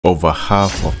Over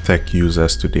half of tech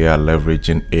users today are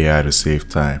leveraging AI to save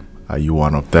time. Are you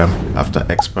one of them? After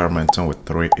experimenting with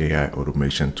 3 AI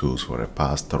automation tools for the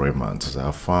past 3 months, I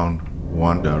found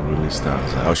one that really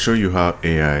stands out. I'll show you how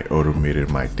AI automated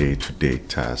my day-to-day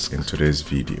tasks in today's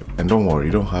video. And don't worry,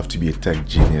 you don't have to be a tech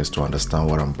genius to understand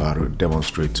what I'm about to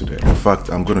demonstrate today. In fact,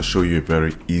 I'm going to show you a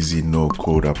very easy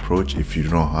no-code approach if you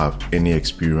don't have any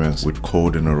experience with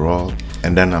coding at all.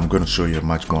 And then I'm going to show you a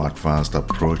much more advanced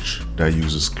approach that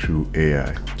uses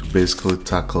CrewAI to basically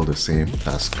tackle the same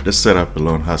task. This setup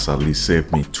alone has at least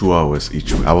saved me 2 hours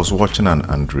each week. I was watching an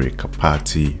Andre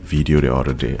Kapati video the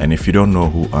other day, and if you don't know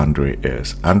who Andre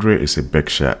is a big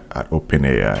shot at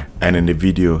OpenAI. And in the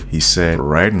video, he said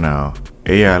right now,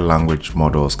 AI language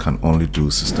models can only do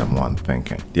system 1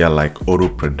 thinking. They are like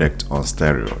auto-predict on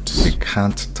steroids. They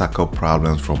can't tackle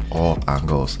problems from all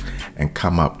angles and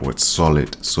come up with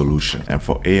solid solutions. And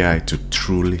for AI to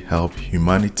truly help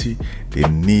humanity, they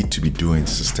need to be doing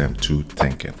system 2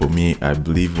 thinking. For me, I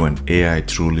believe when AI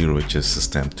truly reaches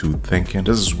system 2 thinking,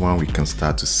 this is when we can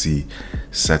start to see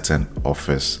certain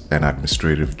office and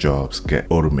administrative jobs get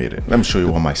automated. Let me show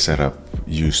you what my setup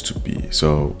used to be.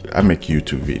 So I make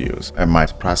YouTube videos, and my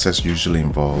process usually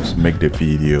involves make the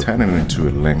video, turn it into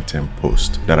a LinkedIn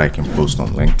post that I can post on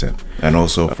LinkedIn, and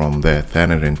also from there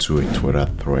turn it into a Twitter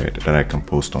thread that I can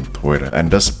post on Twitter. And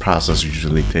this process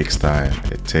usually takes time.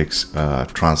 It takes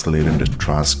translating the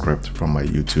transcript from my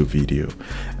YouTube video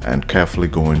and carefully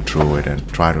going through it and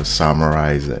try to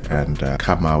summarize it and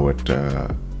come out with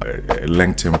a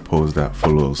LinkedIn post that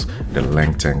follows the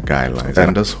LinkedIn guidelines.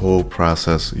 And this whole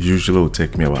process usually will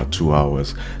take me about 2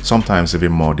 hours, sometimes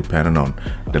even more depending on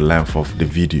the length of the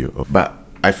video. But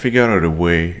I figured out a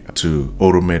way to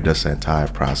automate this entire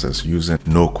process using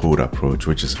no code approach,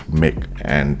 which is Make.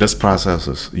 And this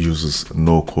process uses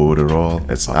no code at all.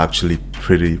 It's actually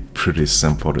pretty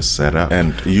simple to set up.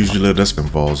 And usually this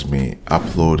involves me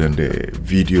uploading the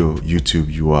video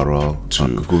YouTube URL to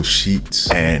Google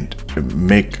Sheets, and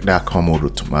Make.com will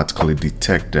automatically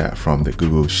detect that from the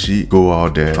Google Sheet, go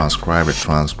out there, transcribe a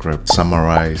transcript,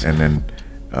 summarize, and then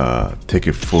take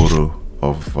a photo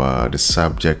of the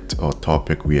subject or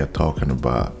topic we are talking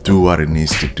about, do what it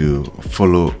needs to do,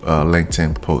 follow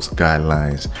LinkedIn post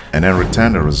guidelines, and then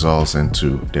return the results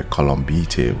into the column B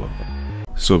table.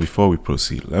 So before we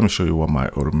proceed, let me show you what my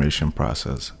automation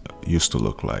process used to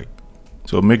look like.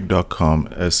 So Make.com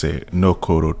is a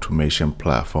no-code automation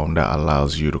platform that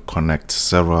allows you to connect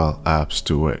several apps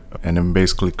to it and then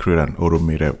basically create an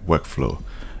automated workflow,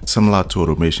 similar to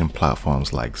automation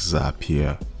platforms like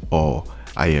Zapier or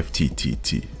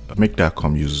IFTTT.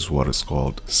 Make.com uses what is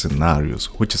called scenarios,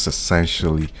 which is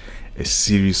essentially a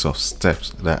series of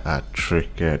steps that are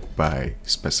triggered by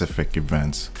specific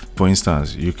events. For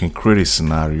instance, you can create a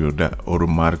scenario that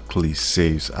automatically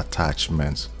saves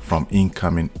attachments from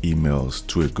incoming emails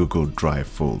to a Google Drive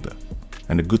folder.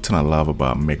 And the good thing I love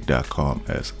about Make.com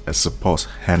is it supports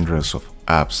hundreds of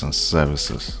apps and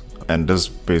services. And this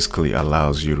basically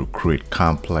allows you to create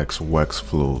complex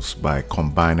workflows by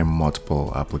combining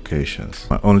multiple applications.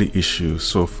 My only issue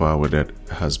so far with it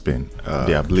has been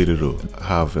the ability to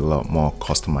have a lot more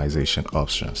customization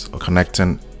options.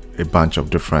 Connecting a bunch of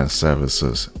different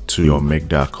services to your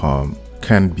Make.com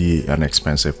can be an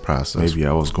expensive process. Maybe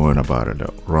I was going about it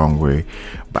the wrong way,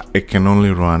 but it can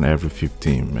only run every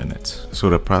 15 minutes.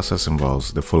 So the process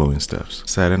involves the following steps: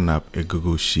 setting up a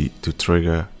Google Sheet to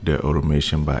trigger the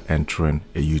automation by entering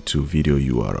a YouTube video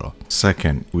URL.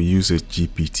 Second, we use a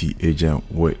GPT agent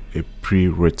with a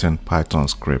pre-written Python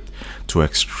script to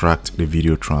extract the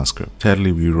video transcript.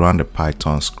 Thirdly, we run the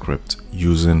Python script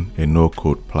using a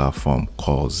no-code platform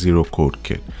called Zero Code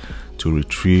Kit to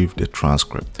retrieve the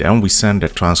transcript. Then we send the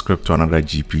transcript to another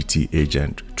GPT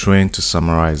agent trained to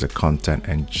summarize the content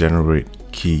and generate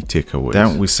key takeaways.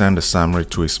 Then we send the summary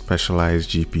to a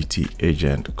specialized GPT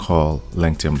agent called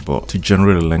LinkedIn Bot to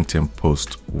generate a LinkedIn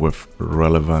post with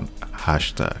relevant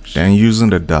hashtags. Then using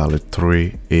the DALL-E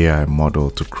 3 AI model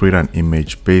to create an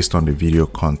image based on the video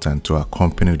content to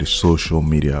accompany the social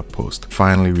media post.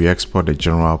 Finally, we export the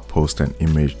general post and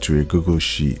image to a Google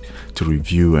Sheet to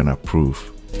review and approve.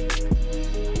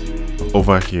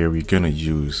 Over here, we're going to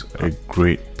use a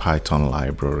great Python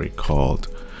library called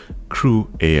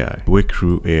CrewAI. The way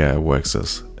CrewAI works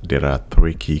is there are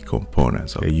 3 key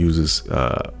components. It uses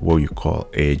what you call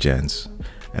agents,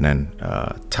 and then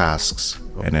tasks,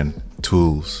 and then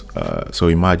tools. So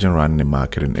imagine running a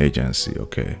marketing agency,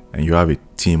 okay? And you have a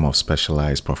team of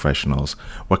specialized professionals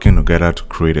working together to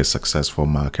create a successful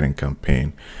marketing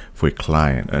campaign for a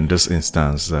client. In this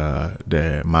instance,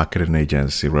 the marketing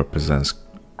agency represents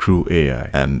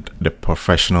CrewAI, and the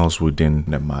professionals within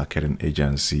the marketing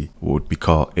agency would be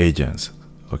called agents.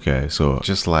 Okay, so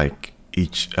just like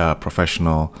each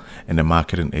professional in the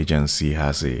marketing agency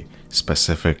has a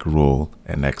specific role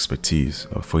and expertise.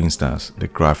 For instance, the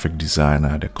graphic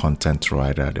designer, the content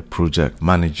writer, the project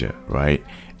manager, right?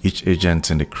 Each agent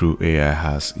in the CrewAI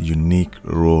has unique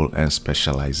role and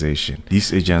specialization.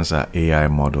 These agents are AI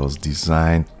models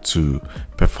designed to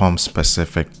perform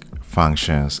specific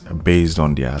functions based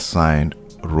on their assigned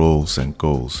roles and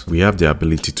goals. We have the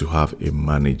ability to have a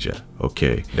manager.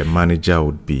 Okay, the manager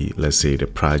would be, let's say, the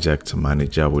project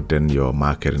manager within your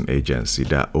marketing agency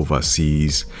that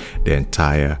oversees the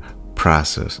entire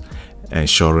process,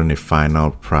 ensuring the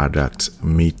final product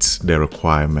meets the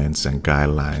requirements and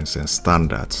guidelines and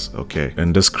standards. Okay,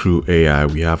 in this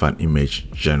CrewAI, we have an image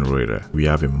generator, we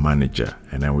have a manager,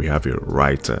 and then we have a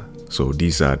writer. So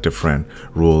these are different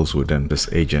roles within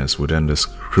this agents, within this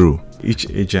crew. Each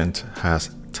agent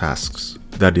has tasks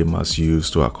that they must use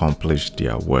to accomplish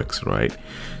their works, right?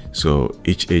 So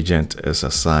each agent is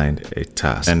assigned a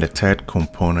task. And the third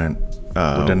component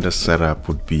within the setup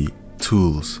would be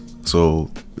tools. So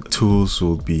tools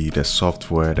will be the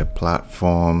software, the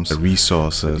platforms, the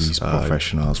resources these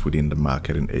professionals within the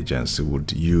marketing agency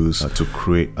would use to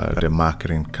create the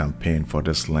marketing campaign for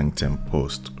this LinkedIn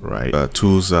post, right?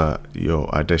 Tools are your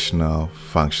additional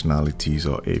functionalities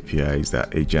or APIs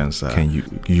that agents can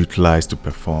utilize to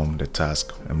perform the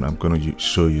task. And I'm going to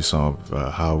show you some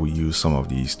of how we use some of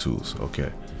these tools.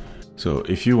 Okay. So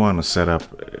if you want to set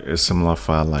up a similar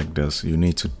file like this, you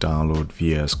need to download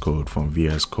VS Code from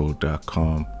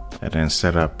vscode.com and then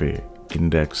set up a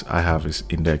index. I have this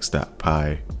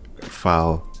index.py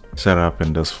file set up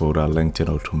in this folder, LinkedIn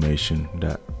automation,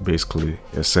 that basically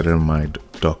is set in my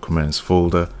documents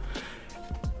folder.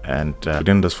 And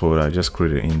within this folder, I just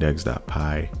create an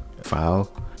index.py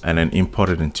file and then import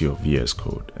it into your VS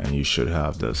Code, and you should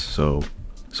have this. So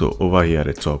over here at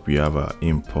the top, we have our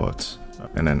imports.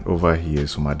 And then over here,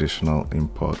 some additional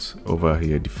imports. Over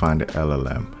here, define the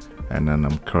LLM. And then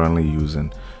I'm currently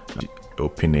using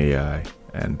OpenAI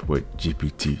and with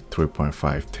GPT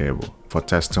 3.5 table. For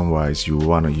testing wise, you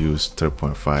want to use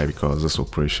 3.5 because this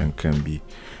operation can be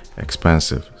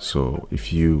expensive. So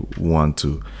if you want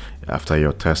to, after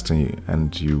your testing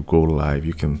and you go live,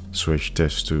 you can switch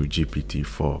this to GPT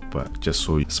 4, but just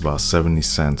so it's about 70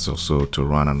 cents or so to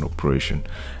run an operation,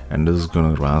 and this is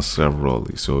going to run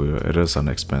severally, so it is an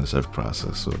expensive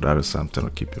process. So that is something to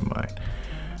keep in mind.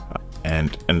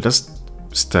 And in this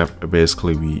step,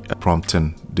 basically we are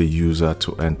prompting the user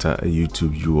to enter a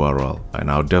YouTube URL, and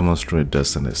I'll demonstrate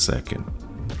this in a second.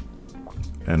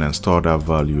 And then store that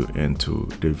value into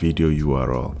the video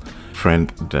URL,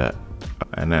 print that,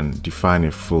 and then define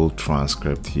a full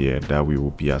transcript here that we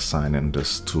will be assigning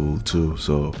this tool to.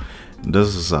 So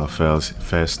this is our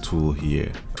first tool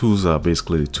here. Tools are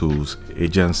basically the tools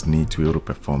agents need to be able to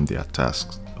perform their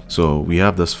tasks. So we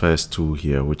have this first tool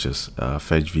here, which is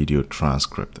fetch video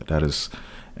transcript. That is,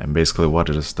 and basically what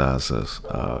it does is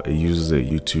it uses a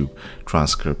YouTube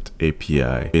transcript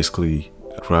API. Basically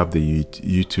grab the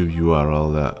YouTube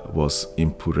URL that was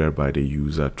inputted by the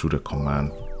user through the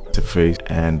command interface,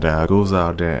 and goes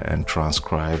out there and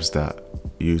transcribes that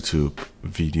YouTube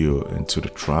video into the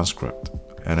transcript.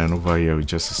 And then over here, we're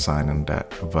just assigning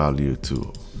that value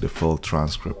to the full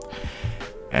transcript.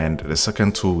 And the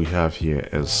second tool we have here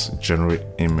is generate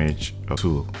image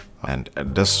tool. And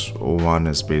this one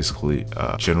is basically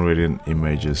generating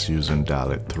images using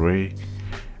DALL-E 3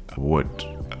 with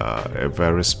a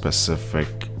very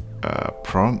specific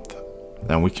prompt.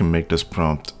 And we can make this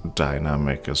prompt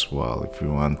dynamic as well if we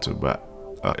want to, but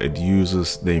it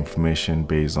uses the information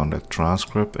based on the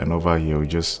transcript. And over here, we're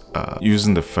just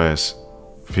using the first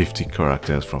 50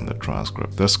 characters from the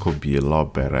transcript. This could be a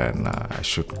lot better, and I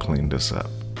should clean this up.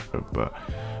 But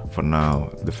for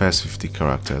now, the first 50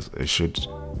 characters, it should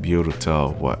be able to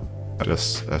tell what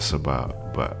this is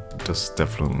about, but this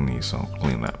definitely needs some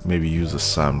cleanup. Maybe use a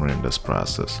summary in this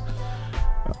process.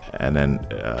 And then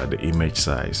the image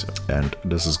size, and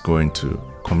this is going to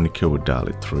communicate with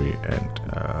DALL-E 3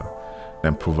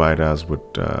 and provide us with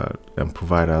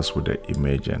the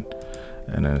image, and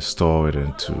then store it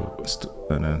into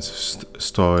and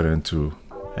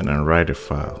then write a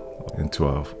file into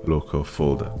our local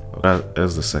folder. That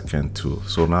is the second tool.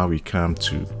 So now we come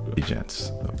to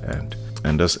agents, and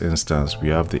in this instance we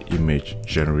have the image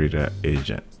generator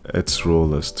agent. Its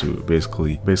role is to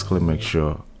basically make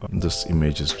sure this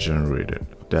image is generated.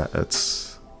 That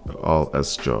it's all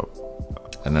its job.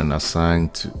 And then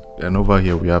assigned to, and over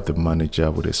here we have the manager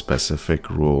with a specific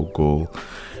role, goal,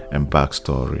 and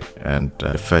backstory, and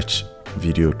fetch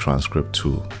video transcript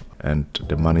tool. and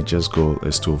the manager's goal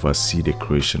is to oversee the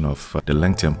creation of the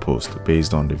LinkedIn post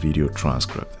based on the video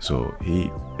transcript. So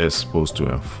he is supposed to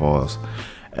enforce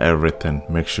everything,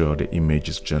 make sure the image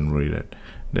is generated,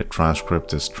 the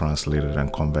transcript is translated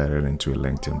and converted into a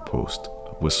LinkedIn post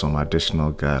with some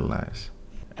additional guidelines.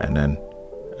 And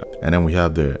then we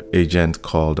have the agent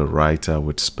called the writer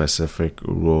with specific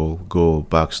role, goal,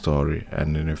 backstory,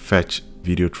 and then a fetch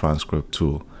video transcript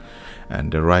tool.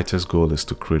 And the writer's goal is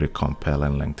to create a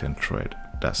compelling LinkedIn thread.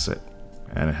 That's it.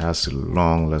 And it has a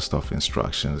long list of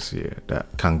instructions here that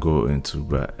can go into,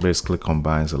 but basically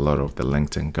combines a lot of the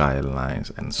LinkedIn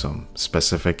guidelines and some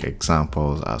specific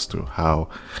examples as to how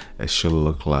it should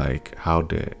look like, how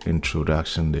the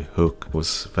introduction, the hook,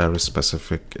 was very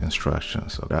specific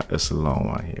instructions. So that is a long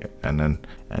one here. And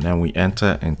then we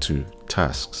enter into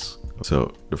tasks.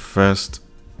 So the first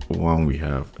one we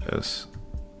have is,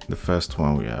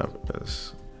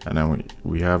 and then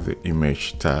we have the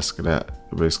image task that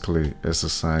basically is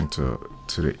assigned to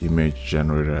the image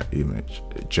generator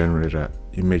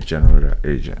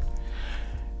agent.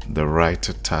 The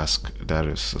writer task that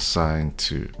is assigned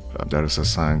to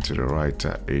the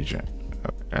writer agent.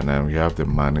 And then we have the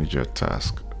manager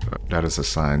task that is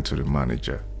assigned to the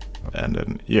manager. And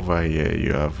then over here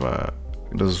you have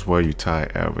this is where you tie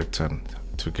everything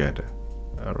together.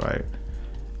 All right.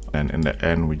 And in the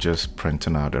end, we're just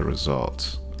printing out the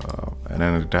results. And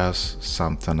then it does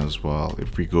something as well.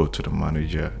 If we go to the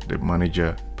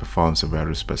manager performs a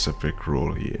very specific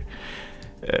role here.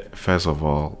 First of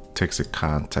all, takes the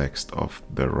context of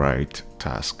the write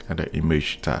task and the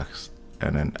image task,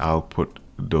 and then output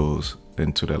those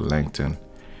into the LinkedIn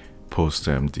post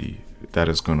MD that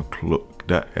is going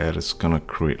to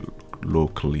create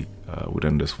locally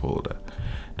within this folder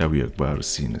that we are about to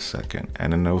see in a second.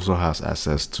 And then it also has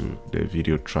access to the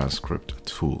video transcript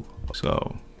tool.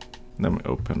 So let me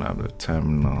open up the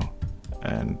terminal,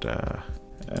 and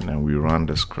then we run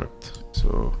the script.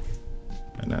 So,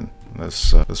 and then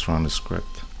let's run the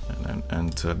script and then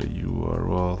enter the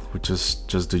URL, which is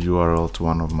just the URL to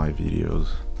one of my videos.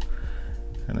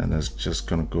 And then it's just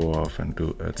gonna go off and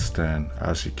do extend.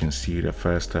 As you can see, the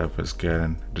first step is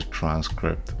getting the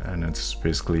transcript, and it's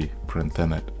basically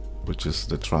printing it, which is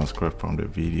the transcript from the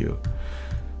video.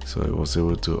 So it was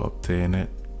able to obtain it.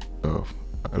 So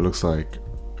it looks like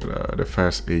the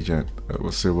first agent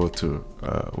was able to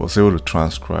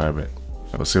transcribe it.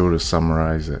 I was able to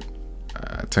summarize it.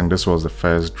 I think this was the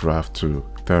first draft to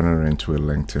turn it into a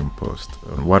LinkedIn post.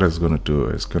 And what it's going to do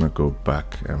is going to go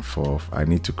back and forth. I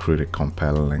need to create a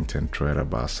compelling LinkedIn thread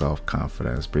about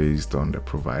self-confidence based on the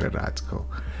provided article.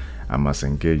 I must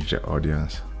engage the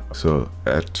audience. So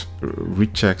it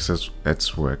rechecks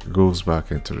its work, goes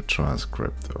back into the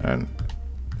transcript, and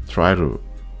try to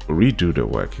redo the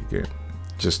work again,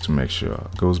 just to make sure.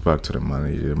 Goes back to the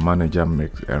manager. The manager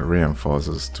makes and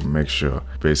reinforces to make sure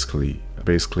basically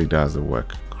does the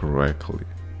work correctly.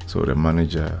 So the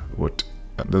manager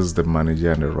this is the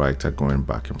manager and the writer going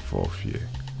back and forth here,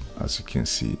 as you can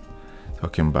see,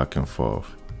 talking back and forth,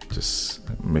 just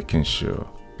making sure.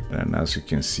 And as you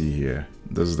can see here,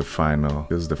 this is the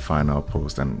final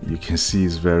post, and you can see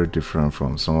it's very different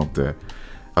from some of the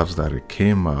apps that it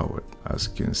came out with. As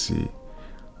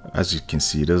you can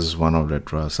see, this is one of the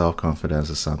drafts. Self-confidence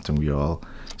is something we all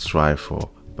strive for,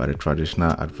 but the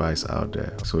traditional advice out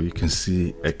there. So you can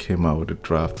see it came out with a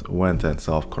draft, went and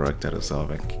self-corrected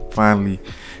itself, and finally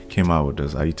came out with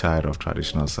this. Are you tired of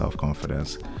traditional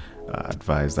self-confidence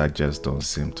advice that just don't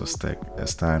seem to stick?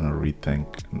 It's time to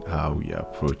rethink how we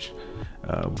approach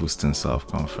boosting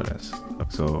self-confidence.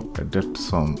 So it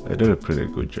did a pretty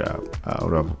good job. I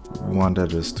would have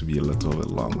wanted this to be a little bit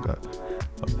longer.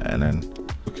 And then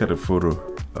look at the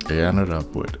photo they ended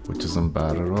up with, which isn't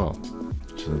bad at all.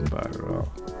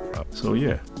 So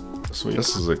yeah,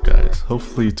 this is it, guys.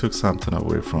 Hopefully you took something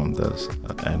away from this,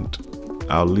 and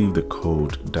I'll leave the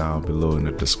code down below in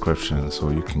the description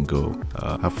so you can go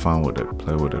have fun with it,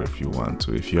 play with it if you want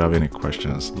to. If you have any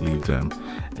questions, leave them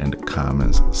in the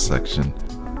comments section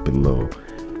below.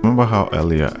 Remember how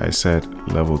earlier I said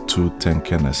level 2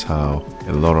 thinking is how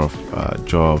a lot of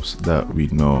jobs that we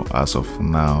know as of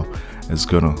now is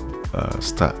gonna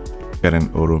start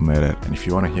getting automated. And if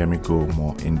you want to hear me go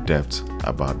more in depth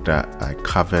about that, I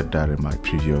covered that in my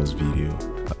previous video.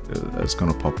 It's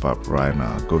gonna pop up right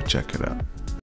now. Go check it out.